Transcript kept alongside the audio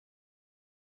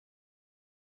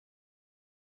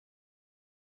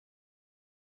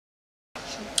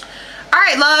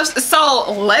right, loves,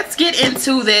 so let's get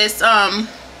into this.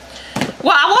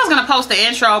 Well, I was gonna post the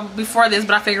intro before this,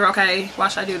 but I figured, okay, why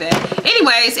should I do that?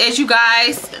 Anyways, as you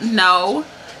guys know,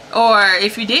 or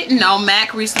if you didn't know,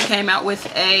 MAC recently came out with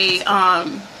a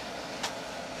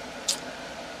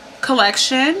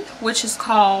collection, which is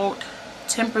called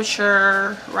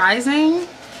Temperature Rising.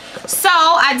 So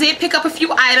I did pick up a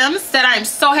few items that I'm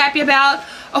so happy about.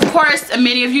 Of course,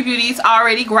 many of you beauties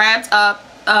already grabbed up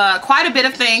quite a bit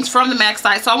of things from the MAC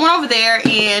site. So I went over there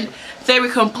and they were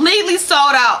completely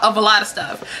sold out of a lot of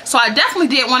stuff. So I definitely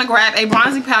did want to grab a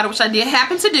bronzing powder, which I did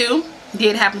happen to do,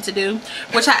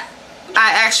 which I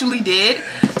actually did.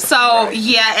 So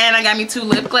yeah, and I got me 2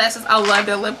 lip glasses. I love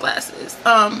their lip glasses.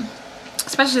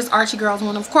 Especially this Archie Girls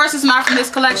one. Of course, it's not from this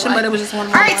collection, but it was just one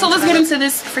of my ones. Alright, so let's get into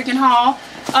this freaking haul.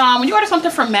 When you order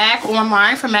something from MAC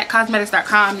online, from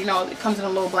MACcosmetics.com, you know, it comes in a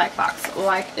little black box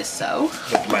like this, so.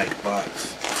 The black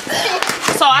box.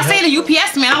 So I seen the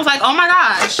UPS man. I was like, oh my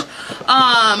gosh.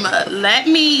 Let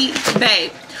me,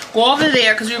 babe, go over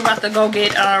there because we were about to go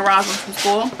get Rosalind from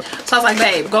school. So I was like,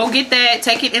 babe, go get that,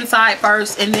 take it inside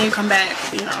first, and then come back,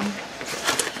 you know.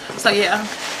 So yeah.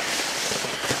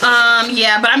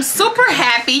 Yeah, but I'm super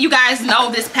happy. You guys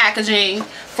know this packaging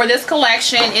for this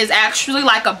collection is actually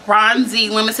like a bronzy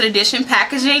limited edition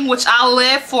packaging, which I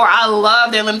live for. I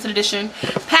love their limited edition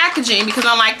packaging because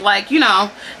unlike, like, you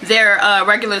know, their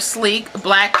regular sleek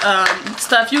black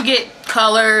stuff, you get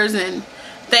colors and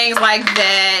things like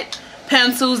that,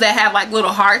 pencils that have like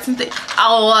little hearts and things.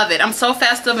 I love it. I'm so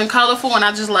festive and colorful and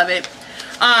I just love it.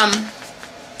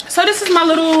 So this is my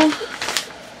little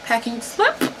packing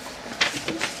slip.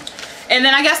 And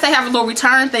then I guess they have a little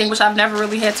return thing, which I've never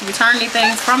really had to return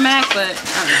anything from MAC, but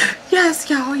I don't know. Yes,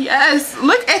 y'all, yes.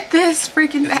 Look at this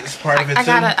freaking. It's part of it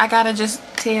I gotta just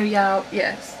tell y'all,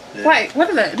 yes. Yeah. Wait, what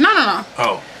is that? No.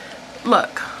 Oh.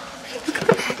 Look at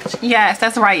the package. Yes,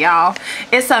 that's right, y'all.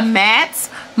 It's a matte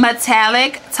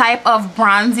metallic type of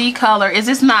bronzy color. Is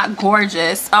this not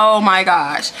gorgeous? Oh my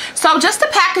gosh. So just the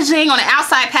packaging on the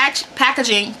outside,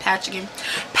 packaging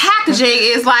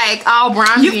is like all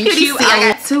bronzy and cute.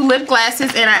 I got 2 lip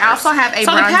glasses and I also have a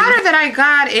bronzy. The powder that I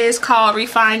got is called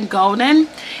Refined Golden,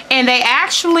 and they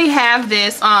actually have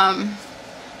this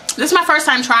this is my first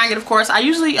time trying it, of course. I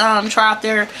usually try out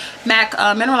their MAC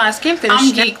mineralized skin finish.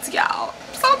 I'm geeked, y'all.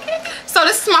 So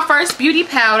this is my first beauty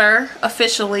powder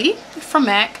officially from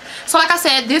MAC. So like I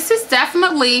said, this is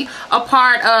definitely a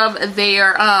part of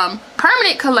their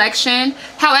permanent collection.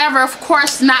 However, of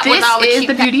course, not with all the cute. This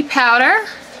is the beauty powder.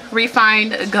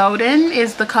 Refined Golden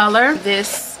is the color.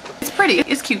 This is pretty.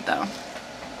 It's cute though.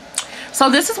 So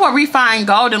this is what Refined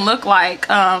Golden look like.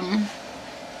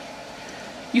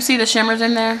 You see the shimmers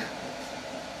in there?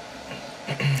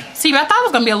 See, I thought it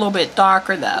was gonna be a little bit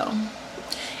darker though.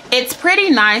 It's pretty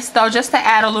nice though, just to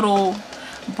add a little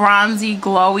bronzy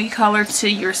glowy color to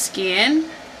your skin.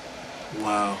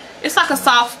 Wow. It's like a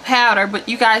soft powder, but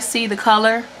you guys see the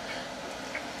color?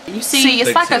 You see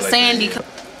it's like a sandy color.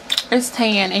 It's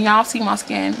tan, and y'all see my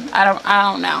skin. I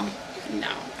don't know.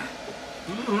 No.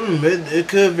 It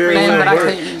could very well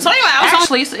work. So anyway,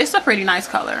 actually it's a pretty nice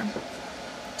color.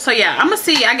 So yeah, I'm gonna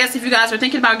see. I guess if you guys are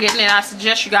thinking about getting it, I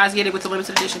suggest you guys get it with the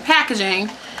limited edition packaging.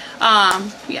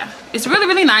 Yeah, it's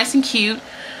really nice and cute.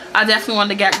 I definitely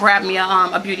wanted to grab me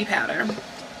a beauty powder.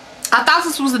 I thought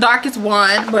this was the darkest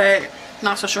one, but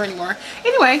not so sure anymore.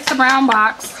 Anyway, it's a brown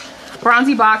box,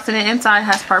 bronzy box, and the inside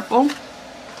has purple,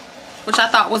 which I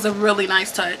thought was a really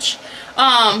nice touch.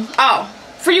 Oh,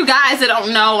 for you guys that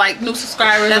don't know, like new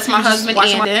subscribers, that's my husband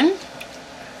Anden.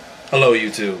 Hello,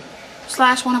 YouTube.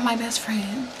 / one of my best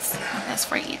friends. My best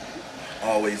friend.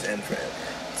 Always and forever.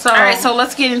 So, alright, so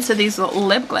let's get into these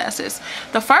lip glasses.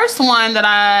 The first one that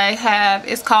I have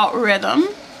is called Rhythm.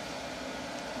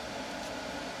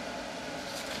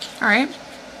 Alright.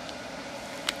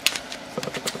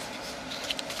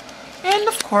 And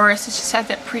of course, it just has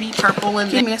that pretty purple in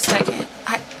there. Give me a second.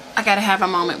 I gotta have a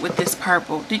moment with this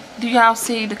purple. Do y'all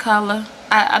see the color?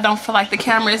 I don't feel like the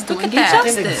camera is doing it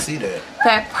justice. I didn't see that.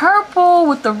 That purple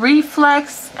with the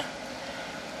reflex.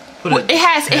 It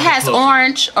has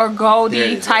orange or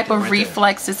goldy type of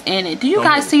reflexes in it. Do you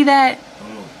guys see that?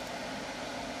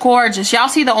 Gorgeous. Y'all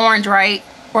see the orange, right?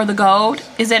 Or the gold?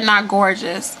 Is it not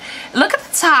gorgeous? Look at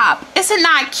the top. Is it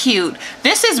not cute?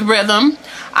 This is Rhythm.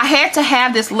 I had to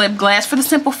have this lip glass for the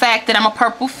simple fact that I'm a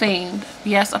purple fiend.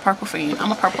 Yes, a purple fiend.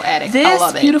 I'm a purple addict. I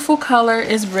love it. This beautiful color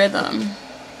is Rhythm.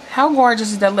 How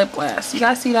gorgeous is that lip glass? You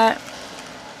guys see that?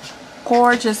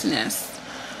 Gorgeousness.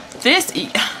 This...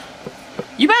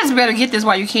 You guys better get this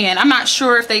while you can. I'm not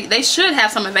sure if they should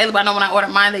have some available. I know when I ordered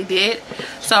mine they did.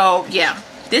 So yeah,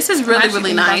 this is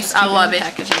really nice. I love it.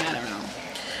 Packaging, I don't know.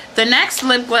 The next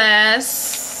lip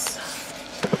gloss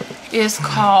is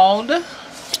called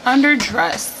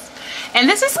Underdressed. And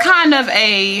this is kind of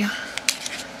a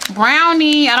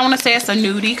brownie. I don't want to say it's a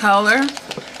nudie color.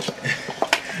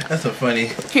 That's so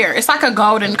funny. Here, it's like a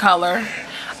golden color.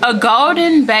 A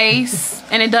golden base.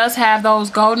 And it does have those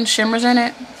golden shimmers in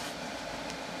it.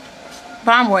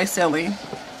 But I'm way silly.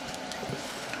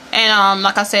 And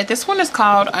like I said, this one is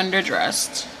called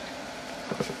Underdressed.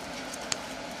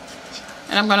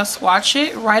 And I'm going to swatch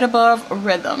it right above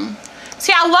Rhythm.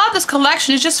 See, I love this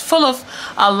collection. It's just full of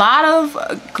a lot of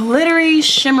glittery,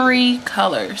 shimmery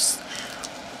colors.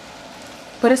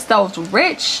 But it's those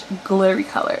rich, glittery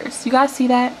colors. You guys see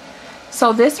that?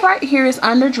 So this right here is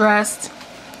Underdressed,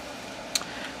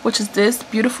 which is this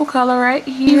beautiful color right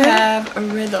here. You have a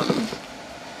Rhythm,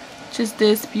 which is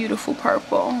this beautiful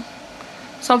purple.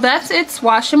 So that's its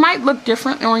swatch. It might look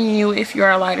different on you if you're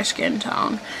a lighter skin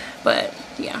tone. But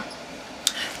yeah.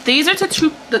 These are the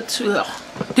two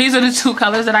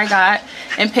colors that I got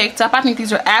and picked up. I think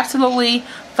these are absolutely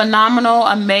phenomenal,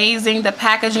 amazing. The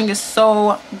packaging is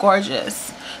so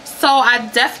gorgeous. So I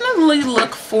definitely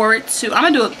look forward to, I'm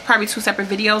gonna do probably 2 separate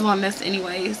videos on this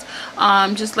anyways.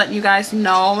 Just letting you guys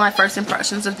know my first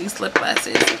impressions of these lip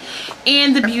glosses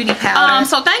and the beauty powder.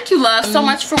 So thank you, love, so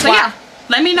much for watching. Yeah,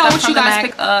 let me know what you guys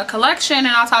pick a collection, and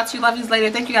I'll talk to you lovelies later.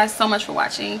 Thank you guys so much for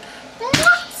watching.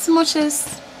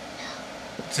 Smooches.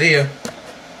 See ya.